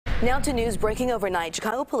Now to news breaking overnight.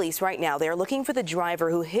 Chicago police right now, they are looking for the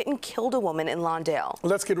driver who hit and killed a woman in Lawndale.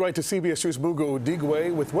 Let's get right to CBS News'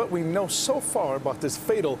 Murrow with what we know so far about this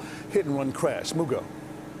fatal hit-and-run crash. Murrow.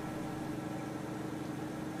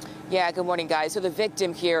 Yeah, good morning, guys. So the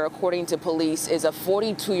victim here, according to police, is a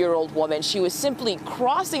 42-year-old woman. She was simply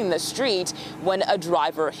crossing the street when a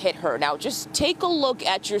driver hit her. Now, just take a look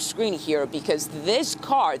at your screen here, because this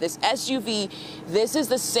car, this SUV, this is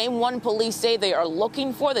the same one police say they are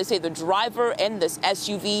looking for. They say the driver in this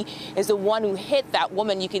SUV is the one who hit that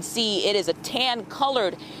woman. You can see it is a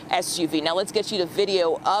tan-colored SUV. Now, let's get you the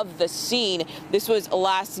video of the scene. This was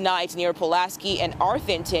last night near Pulaski and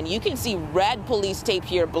Arthington. You can see red police tape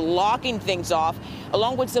here blocking things off,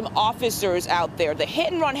 along with some officers out there. The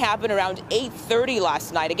hit and run happened around 8:30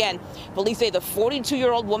 last night. Again, police say the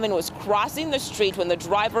 42-year-old woman was crossing the street when the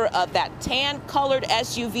driver of that tan-colored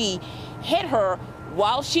SUV hit her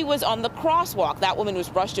while she was on the crosswalk. That woman was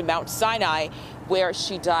rushed to Mount Sinai, where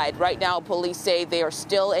she died. Right now, police say they are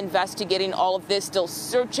still investigating all of this, still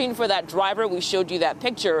searching for that driver. We showed you that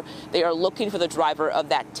picture. They are looking for the driver of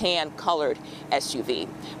that tan-colored SUV.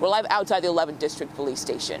 We're live outside the 11th District Police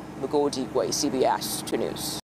Station. Murrow, CBS 2 News.